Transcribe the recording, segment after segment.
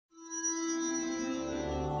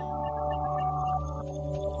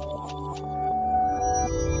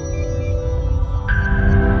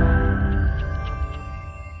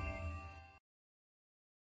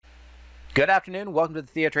Good afternoon. Welcome to the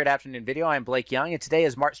TheoTRADE afternoon video. I'm Blake Young, and today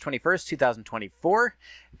is March 21st, 2024.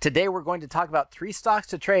 Today we're going to talk about 3 stocks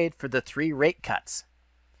to trade for the 3 rate cuts.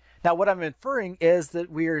 Now, what I'm inferring is that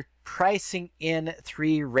we're pricing in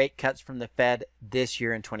 3 rate cuts from the Fed this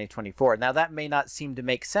year in 2024. Now, that may not seem to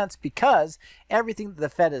make sense because everything that the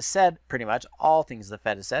Fed has said, pretty much all things the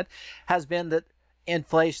Fed has said, has been that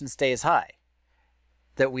inflation stays high,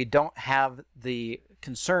 that we don't have the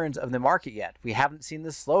concerns of the market yet. We haven't seen the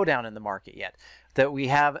slowdown in the market yet, that we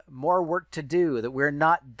have more work to do, that we're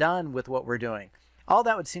not done with what we're doing. All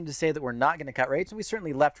that would seem to say that we're not going to cut rates, and we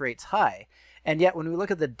certainly left rates high. And yet when we look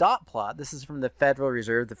at the dot plot, this is from the Federal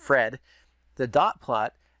Reserve, the FRED, the dot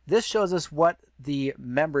plot, this shows us what the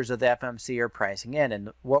members of the FMC are pricing in. And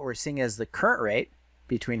what we're seeing is the current rate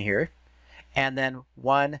between here and then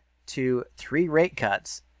 1, 2, 3 rate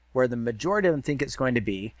cuts, where the majority of them think it's going to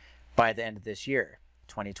be by the end of this year,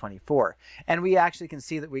 2024. And we actually can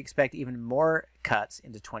see that we expect even more cuts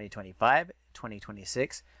into 2025,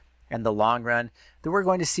 2026, and the long run, that we're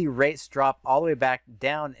going to see rates drop all the way back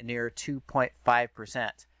down near 2.5%.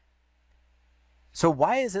 So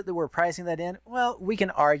why is it that we're pricing that in? Well, we can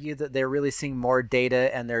argue that they're really seeing more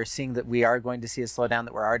data and they're seeing that we are going to see a slowdown,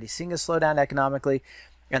 that we're already seeing a slowdown economically,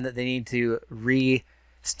 and that they need to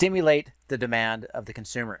stimulate the demand of the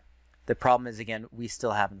consumer. The problem is, again, we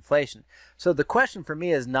still have inflation. So the question for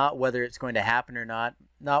me is not whether it's going to happen or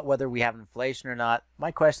not whether we have inflation or not.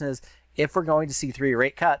 My question is, if we're going to see 3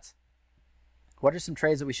 rate cuts, what are some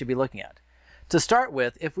trades that we should be looking at? To start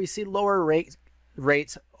with, if we see lower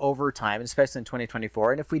rates over time, especially in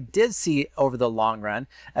 2024, and if we did see over the long run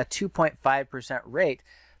a 2.5% rate,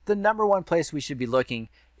 the number one place we should be looking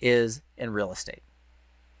is in real estate.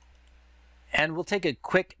 And we'll take a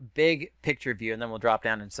quick big picture view, and then we'll drop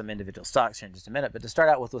down in some individual stocks here in just a minute. But to start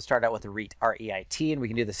out with, we'll start out with the REIT, R-E-I-T, and we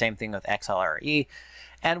can do the same thing with XLRE.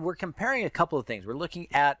 And we're comparing a couple of things. We're looking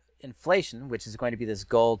at inflation, which is going to be this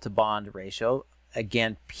gold to bond ratio,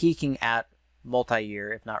 again, peaking at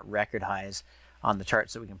multi-year, if not record highs on the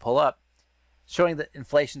charts that we can pull up, showing that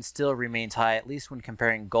inflation still remains high, at least when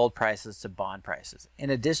comparing gold prices to bond prices. In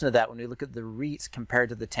addition to that, when we look at the REITs compared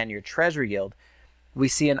to the 10-year Treasury yield, we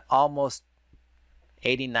see an almost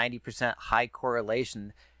 80–90% high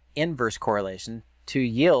correlation, inverse correlation to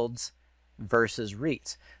yields versus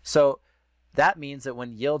REITs. So that means that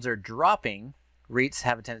when yields are dropping, REITs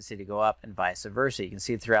have a tendency to go up and vice versa. You can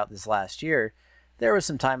see throughout this last year, there was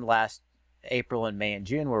some time last April and May and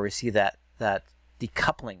June where we see that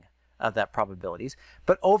decoupling of that probabilities.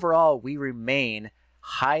 But overall, we remain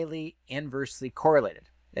highly inversely correlated.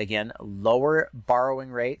 Again, lower borrowing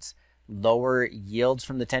rates, lower yields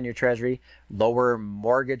from the 10-year Treasury, lower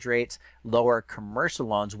mortgage rates, lower commercial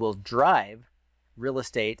loans will drive real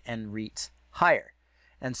estate and REITs higher.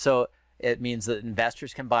 And so it means that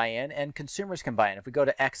investors can buy in and consumers can buy in. If we go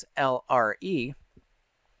to XLRE,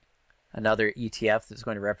 another ETF that's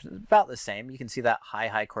going to represent about the same, you can see that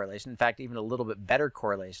high correlation. In fact, even a little bit better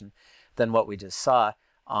correlation than what we just saw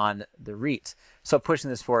on the REITs. So pushing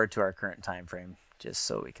this forward to our current time frame, just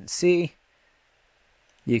so we can see.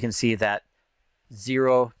 You can see that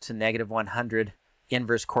 0 to -100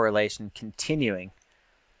 inverse correlation continuing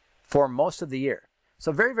for most of the year.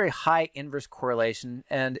 So very, very high inverse correlation.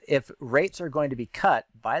 And if rates are going to be cut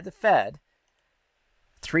by the Fed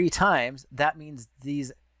 3 times, that means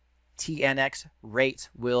these TNX rates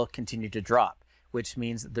will continue to drop, which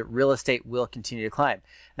means that real estate will continue to climb.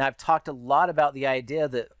 Now, I've talked a lot about the idea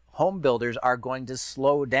that home builders are going to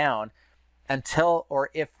slow down until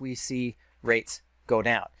or if we see rates go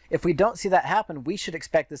down. If we don't see that happen, we should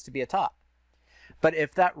expect this to be a top. But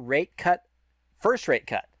if that rate cut, first rate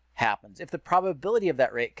cut happens, if the probability of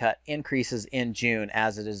that rate cut increases in June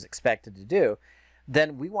as it is expected to do,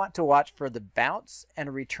 then we want to watch for the bounce and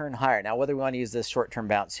a return higher. Now, whether we want to use this short-term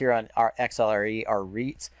bounce here on our XLRE, our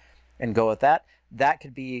REITs, and go with that, that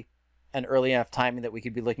could be an early enough timing that we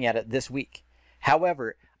could be looking at it this week.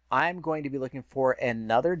 However, I'm going to be looking for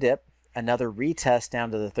another dip, another retest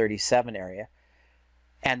down to the 37 area,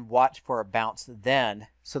 and watch for a bounce then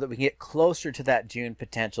so that we can get closer to that June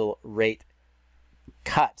potential rate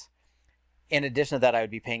cut. In addition to that, I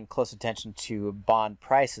would be paying close attention to bond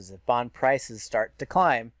prices. If bond prices start to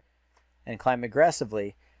climb and climb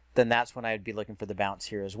aggressively, then that's when I would be looking for the bounce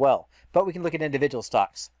here as well. But we can look at individual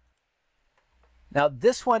stocks. Now,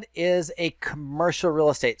 this one is a commercial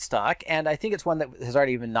real estate stock, and I think it's one that has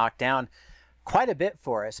already been knocked down quite a bit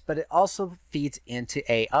for us, but it also feeds into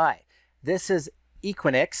AI. This is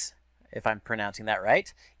Equinix, if I'm pronouncing that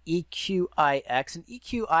right, EQIX, and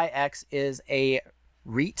EQIX is a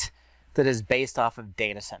REIT that is based off of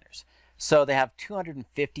data centers. So they have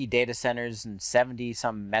 250 data centers and 70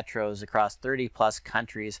 some metros across 30 plus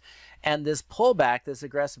countries. And this pullback, this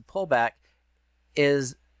aggressive pullback,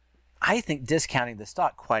 is, I think, discounting the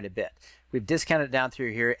stock quite a bit. We've discounted it down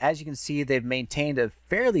through here. As you can see, they've maintained a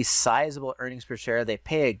fairly sizable earnings per share. They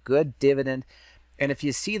pay a good dividend. And if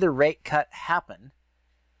you see the rate cut happen,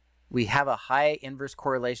 we have a high inverse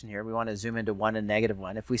correlation here. We want to zoom into 1 and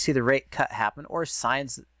 -1. If we see the rate cut happen, or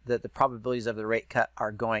signs that the probabilities of the rate cut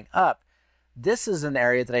are going up, this is an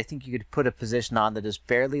area that I think you could put a position on that is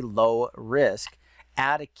fairly low risk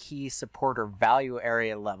at a key support or value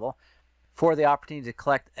area level for the opportunity to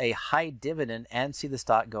collect a high dividend and see the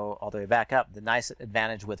stock go all the way back up. The nice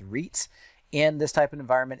advantage with REITs in this type of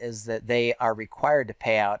environment is that they are required to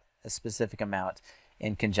pay out a specific amount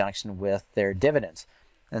in conjunction with their dividends.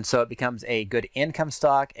 And so it becomes a good income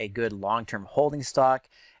stock, a good long-term holding stock,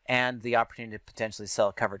 and the opportunity to potentially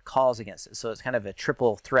sell covered calls against it. So it's kind of a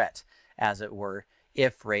triple threat, as it were,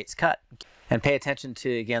 if rates cut. And pay attention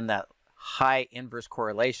to, again, that high inverse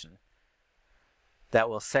correlation that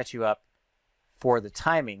will set you up for the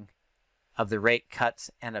timing of the rate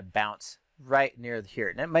cuts and a bounce right near here.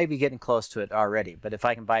 And it may be getting close to it already, but if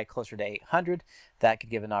I can buy closer to 800, that could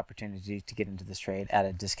give an opportunity to get into this trade at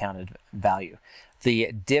a discounted value.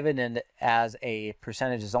 The dividend as a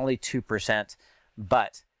percentage is only 2%,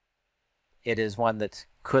 but it is one that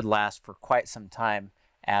could last for quite some time,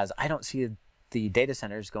 as I don't see the data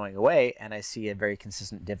centers going away, and I see a very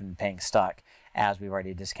consistent dividend paying stock, as we've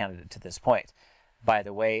already discounted it to this point. By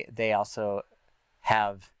the way, they also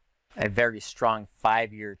have a very strong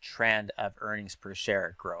 5-year trend of earnings per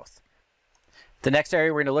share growth. The next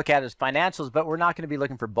area we're going to look at is financials, but we're not going to be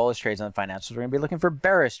looking for bullish trades on financials. We're going to be looking for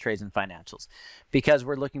bearish trades in financials, because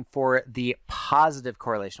we're looking for the positive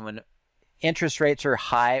correlation. When interest rates are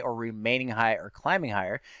high or remaining high or climbing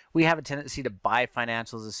higher, we have a tendency to buy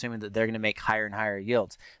financials assuming that they're going to make higher and higher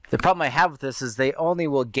yields. The problem I have with this is they only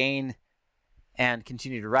will gain and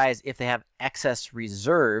continue to rise if they have excess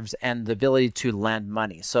reserves and the ability to lend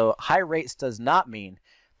money. So high rates does not mean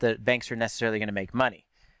that banks are necessarily going to make money.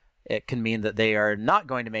 It can mean that they are not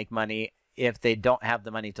going to make money if they don't have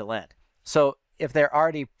the money to lend. So if they're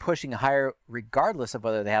already pushing higher regardless of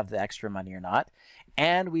whether they have the extra money or not,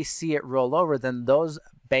 and we see it roll over, then those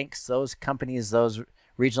banks, those companies, those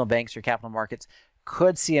regional banks or capital markets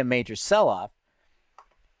could see a major sell-off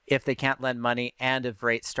if they can't lend money and if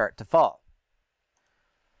rates start to fall.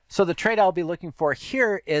 So the trade I'll be looking for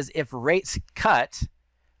here is if rates cut,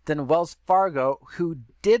 then Wells Fargo, who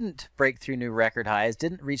didn't break through new record highs,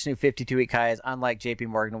 didn't reach new 52-week highs, unlike JP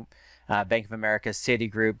Morgan, Bank of America,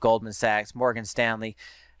 Citigroup, Goldman Sachs, Morgan Stanley,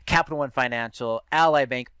 Capital One Financial, Ally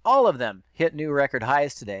Bank, all of them hit new record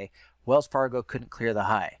highs today. Wells Fargo couldn't clear the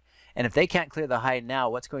high. And if they can't clear the high now,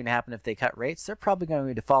 what's going to happen if they cut rates? They're probably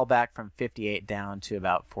going to fall back from 58 down to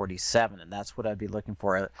about 47. And that's what I'd be looking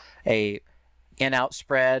for, a in-out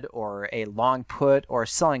spread or a long put or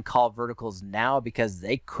selling call verticals now, because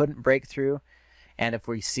they couldn't break through. And if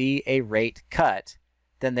we see a rate cut,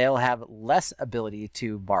 then they'll have less ability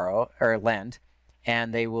to borrow or lend,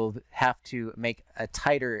 and they will have to make a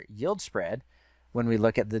tighter yield spread when we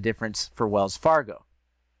look at the difference for Wells Fargo.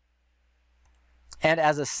 And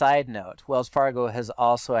as a side note, Wells Fargo has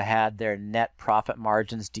also had their net profit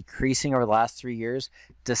margins decreasing over the last 3 years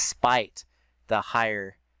despite the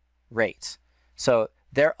higher rates. So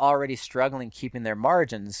they're already struggling keeping their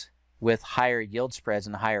margins with higher yield spreads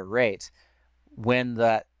and higher rates. When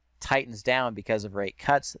that tightens down because of rate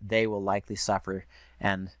cuts, they will likely suffer,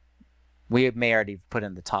 and we may already put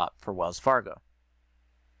in the top for Wells Fargo.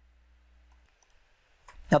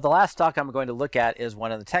 Now, the last stock I'm going to look at is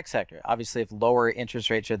one in the tech sector. Obviously, if lower interest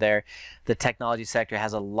rates are there, the technology sector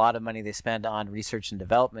has a lot of money they spend on research and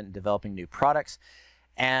development and developing new products.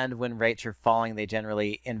 And when rates are falling, they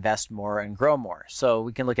generally invest more and grow more. So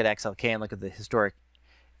we can look at XLK and look at the historic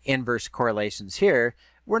inverse correlations here.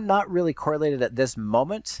 We're not really correlated at this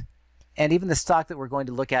moment. And even the stock that we're going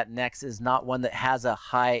to look at next is not one that has a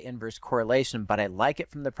high inverse correlation, but I like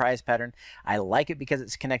it from the price pattern. I like it because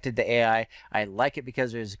it's connected to AI. I like it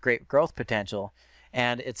because there's great growth potential,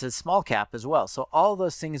 and it's a small cap as well. So all of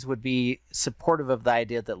those things would be supportive of the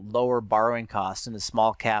idea that lower borrowing costs in a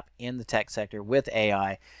small cap in the tech sector with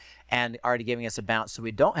AI and already giving us a bounce so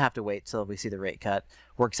we don't have to wait till we see the rate cut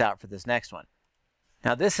works out for this next one.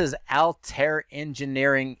 Now, this is Altair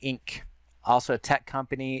Engineering Inc., also a tech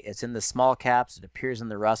company. It's in the small caps. It appears in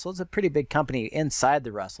the Russell. It's a pretty big company inside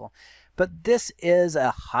the Russell. But this is a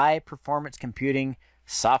high-performance computing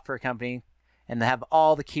software company, and have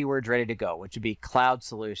all the keywords ready to go, which would be cloud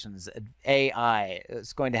solutions, AI.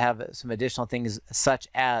 It's going to have some additional things such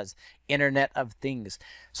as Internet of Things.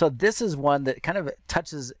 So this is one that kind of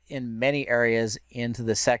touches in many areas into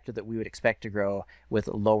the sector that we would expect to grow with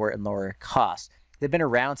lower and lower costs. They've been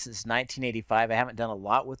around since 1985. I haven't done a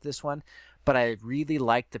lot with this one, but I really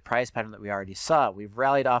like the price pattern that we already saw. We've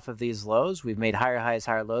rallied off of these lows. We've made higher highs,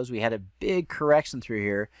 higher lows. We had a big correction through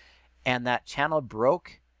here, and that channel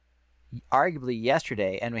broke arguably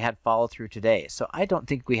yesterday, and we had follow through today. So I don't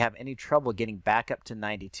think we have any trouble getting back up to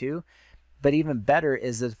 92. But even better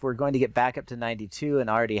is that if we're going to get back up to 92 and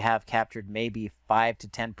already have captured maybe 5 to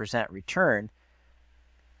 10% return,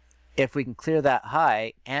 if we can clear that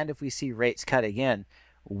high and if we see rates cut again,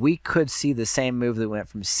 we could see the same move that went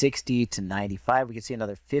from 60 to 95. We could see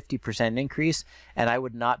another 50% increase, and I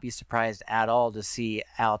would not be surprised at all to see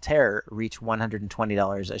Altair reach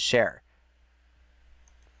 $120 a share.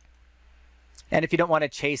 And if you don't want to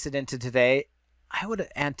chase it into today, I would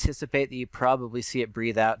anticipate that you probably see it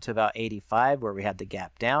breathe out to about 85, where we had the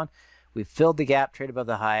gap down. We filled the gap, trade above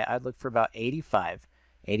the high. I'd look for about 85,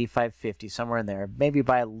 85.50, somewhere in there. Maybe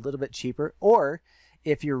buy a little bit cheaper, or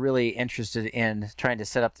if you're really interested in trying to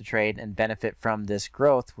set up the trade and benefit from this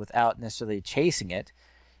growth without necessarily chasing it,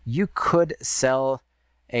 you could sell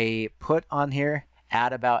a put on here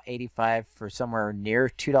at about 85 for somewhere near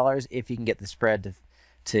 $2 if you can get the spread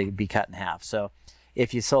to be cut in half. So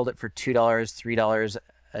if you sold it for $2, $3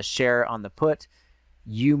 a share on the put,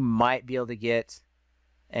 you might be able to get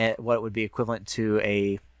what would be equivalent to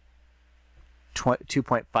a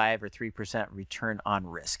 2.5 or 3% return on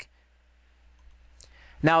risk.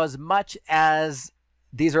 Now, as much as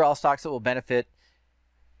these are all stocks that will benefit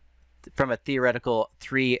from a theoretical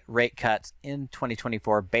 3 rate cuts in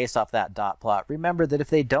 2024 based off that dot plot, remember that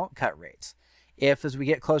if they don't cut rates, if as we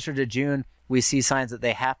get closer to June, we see signs that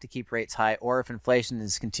they have to keep rates high, or if inflation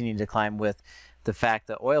is continuing to climb with the fact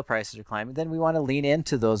that oil prices are climbing, then we want to lean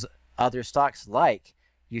into those other stocks like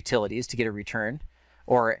utilities to get a return,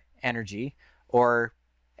 or energy, or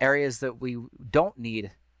areas that we don't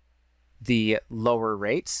need the lower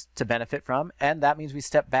rates to benefit from, and that means we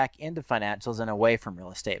step back into financials and away from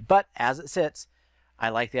real estate. But as it sits, I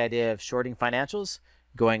like the idea of shorting financials,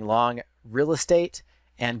 going long real estate,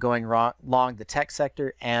 and going long the tech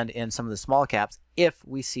sector and in some of the small caps if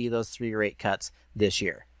we see those 3 rate cuts this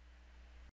year.